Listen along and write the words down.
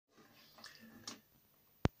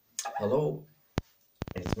Hello,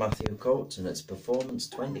 it's Matthew Coates and it's Performance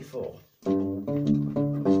 24.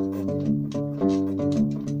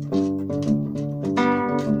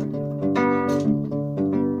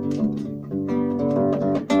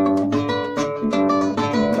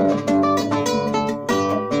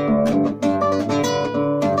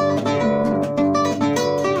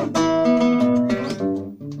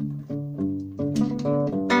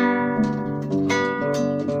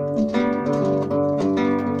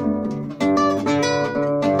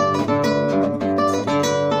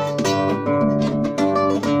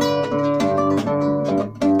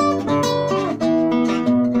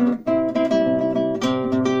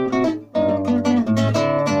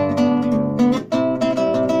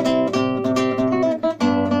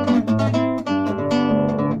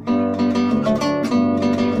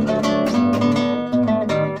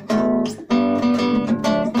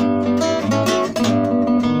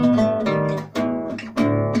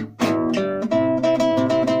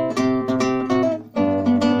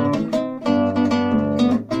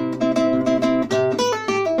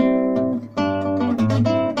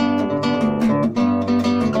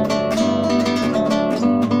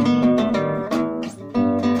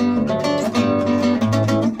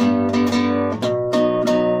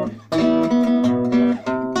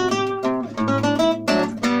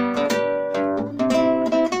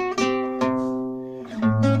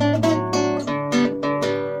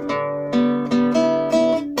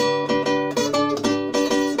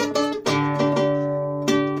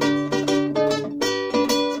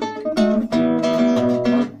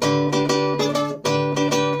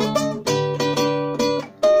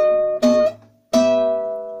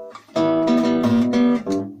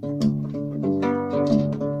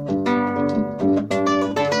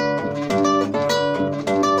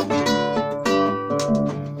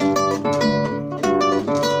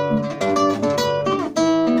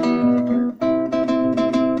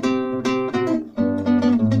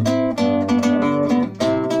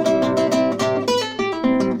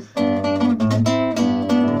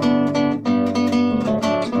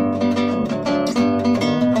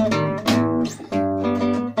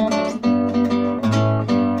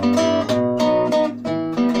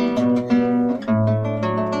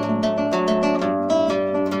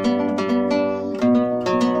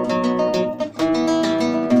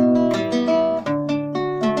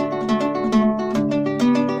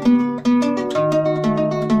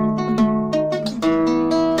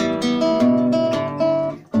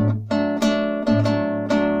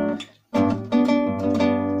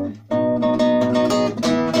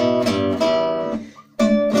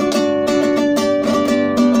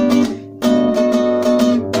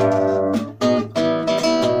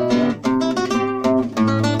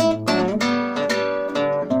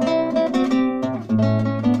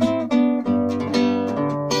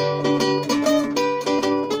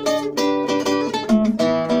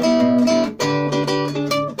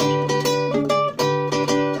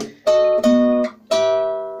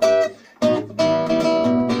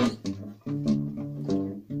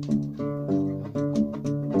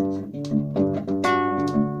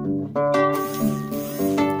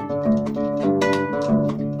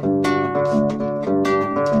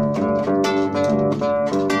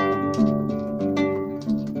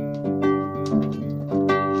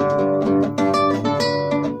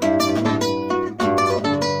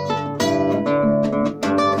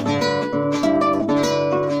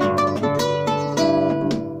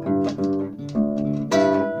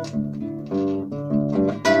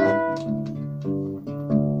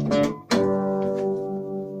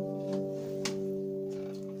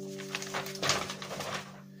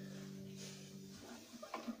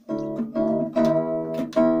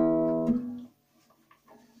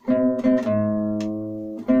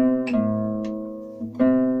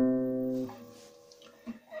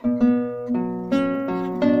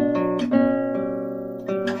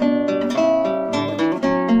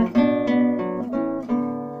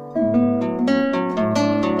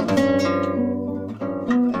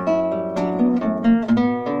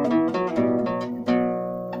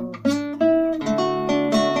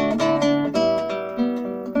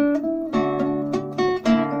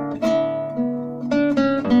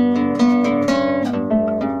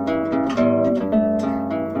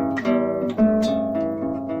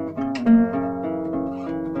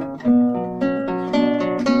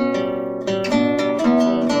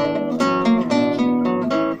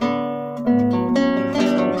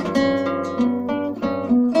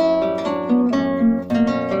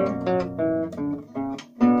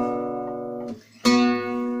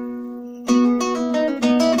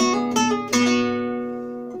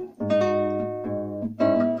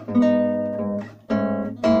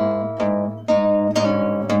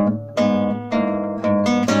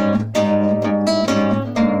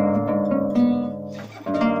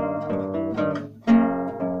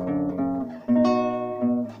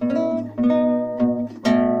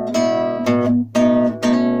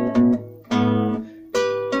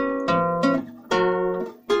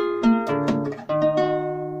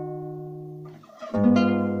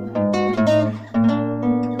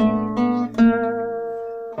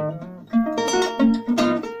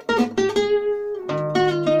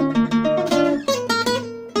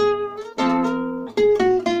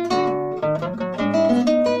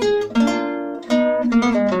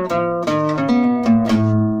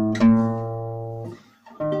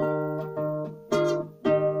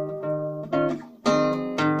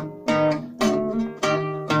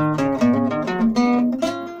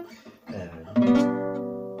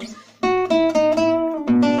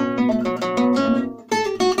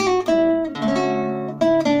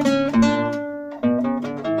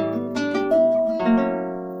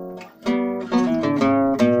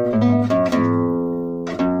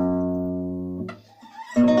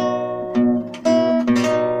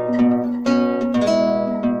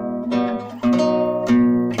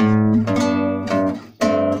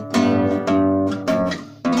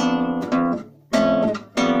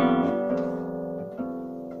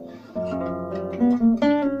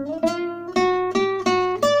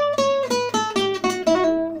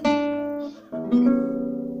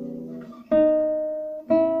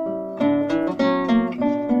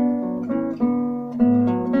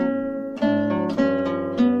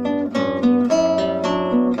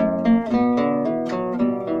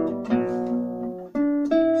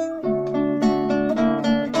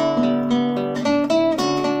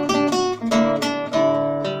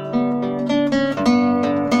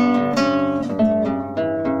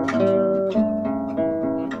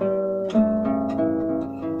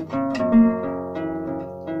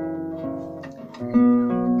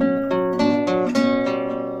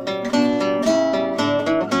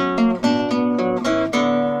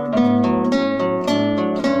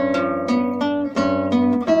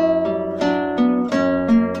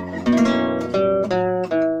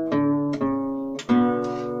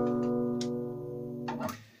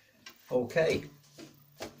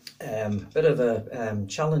 bit of a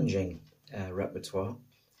challenging repertoire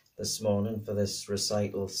this morning for this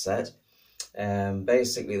recital set.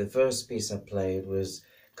 Basically, the first piece I played was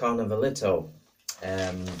Carnavalito,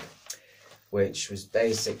 which was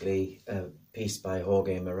basically a piece by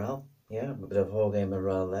Jorge Morel. Yeah, a bit of Jorge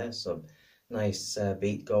Morel there, so nice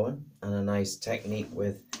beat going and a nice technique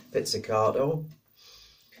with pizzicato.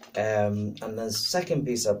 And the second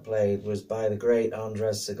piece I played was by the great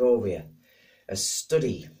Andres Segovia, a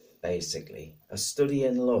study, basically, a study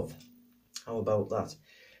in love. How about that?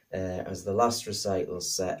 As the last recital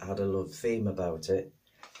set had a love theme about it,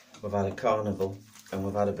 we've had a carnival and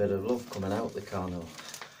we've had a bit of love coming out the carnival.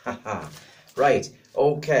 Haha. Right,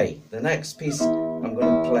 okay, the next piece I'm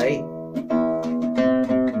going to play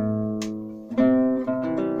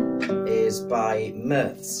is by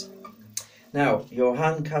Merz. Now,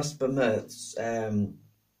 Johann Caspar Merz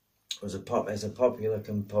is a popular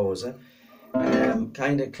composer,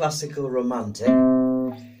 kind of classical romantic.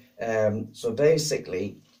 So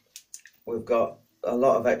basically, we've got a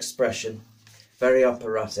lot of expression, very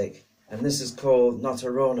operatic, and this is called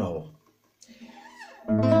Notturno.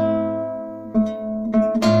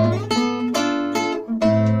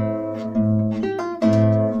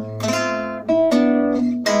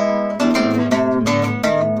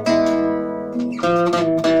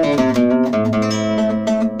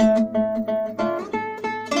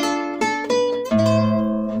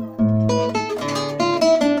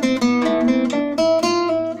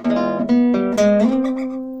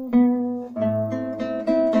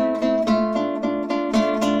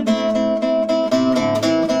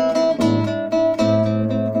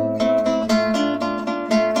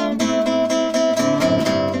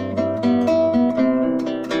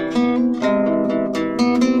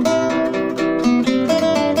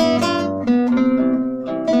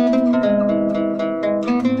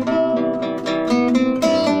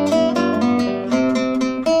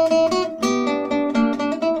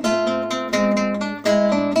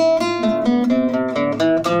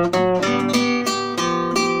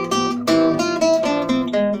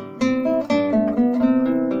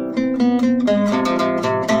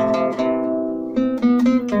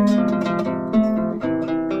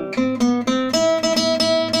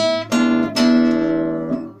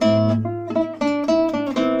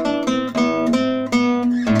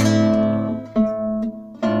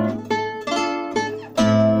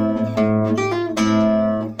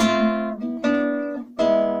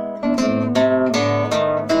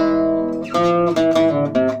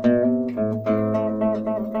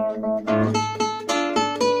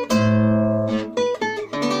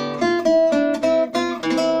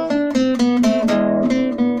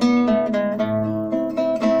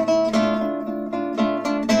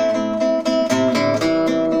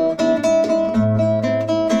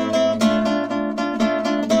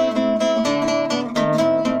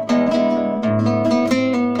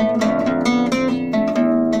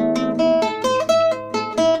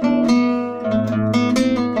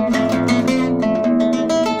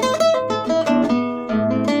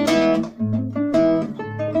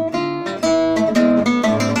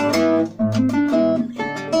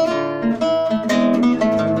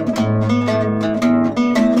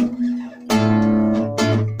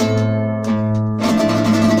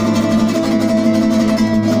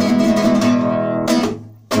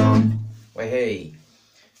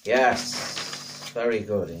 Yes, very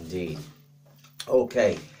good indeed.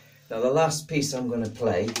 Okay, now the last piece I'm going to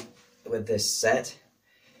play with this set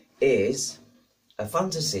is a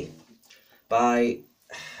fantasy by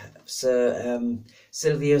Sir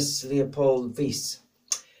Sylvius Leopold Wyss.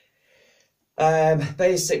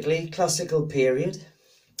 Basically classical period,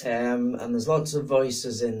 and there's lots of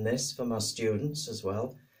voices in this for my students as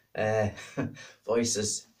well.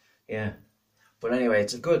 Voices, yeah. But anyway,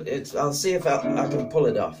 I'll see if I can pull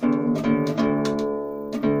it off.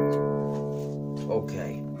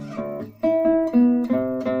 Okay.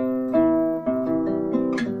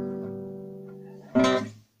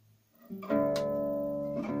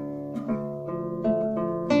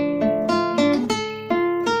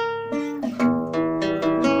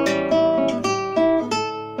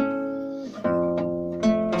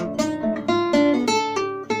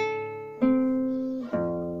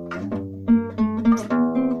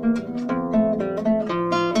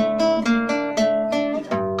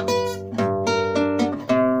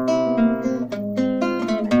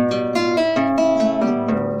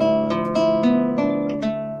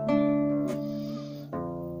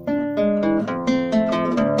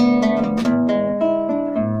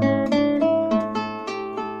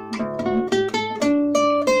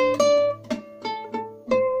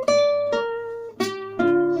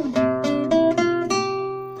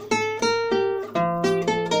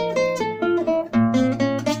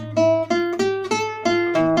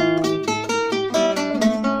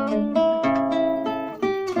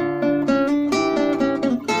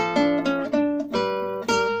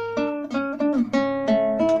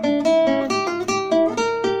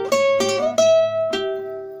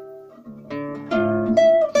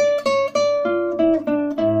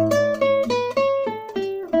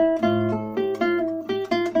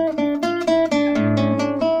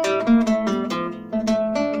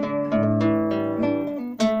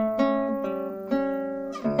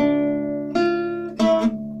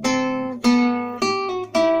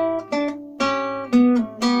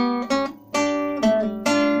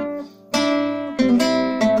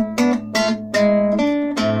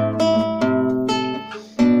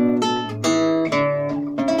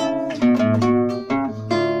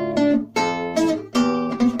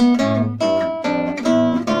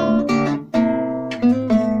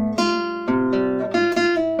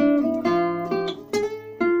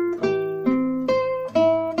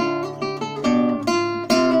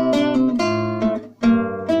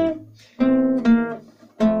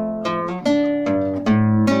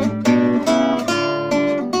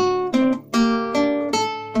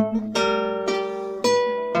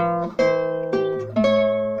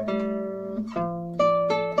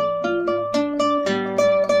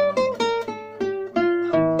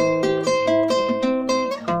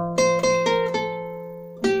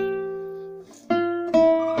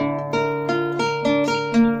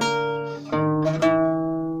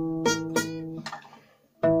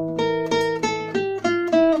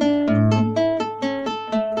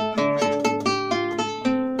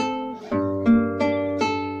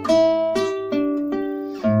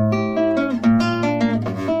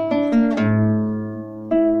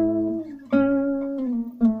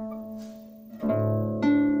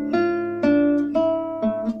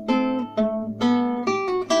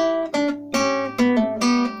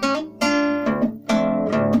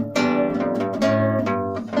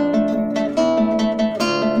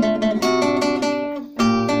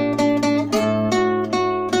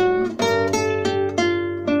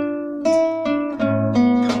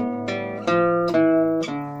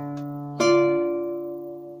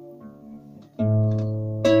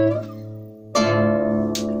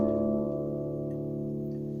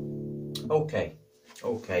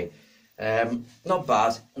 not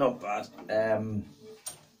bad, not bad.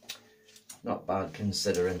 Not bad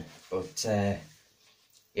considering, but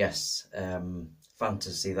yes,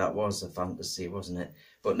 fantasy, that was a fantasy, wasn't it?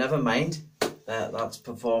 But never mind, that's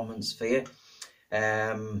performance for you.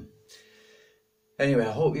 Anyway,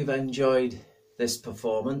 I hope you've enjoyed this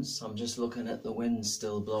performance. I'm just looking at the wind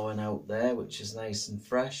still blowing out there, which is nice and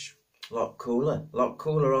fresh. A lot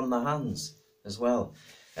cooler on the hands as well.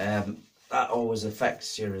 That always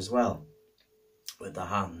affects you as well with the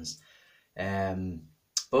hands.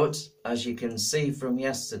 But as you can see from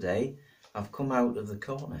yesterday, I've come out of the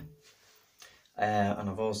corner. And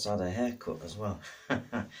I've also had a haircut as well.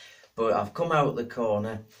 But I've come out the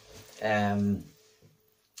corner, and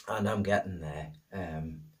I'm getting there.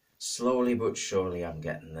 Slowly but surely I'm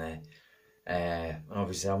getting there. And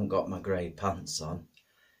obviously I haven't got my grey pants on,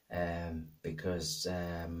 because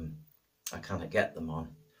I cannot get them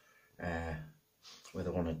on with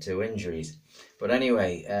one or two injuries. But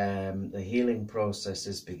anyway, the healing process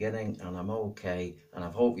is beginning and I'm okay, and I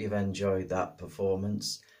hope you've enjoyed that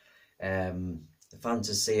performance. The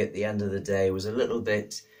fantasy at the end of the day was a little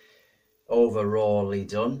bit overally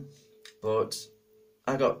done, but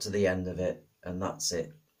I got to the end of it and that's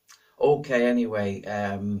it. Okay, anyway,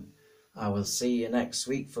 I will see you next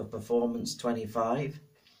week for performance 25,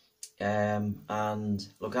 and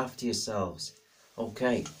look after yourselves.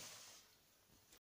 Okay.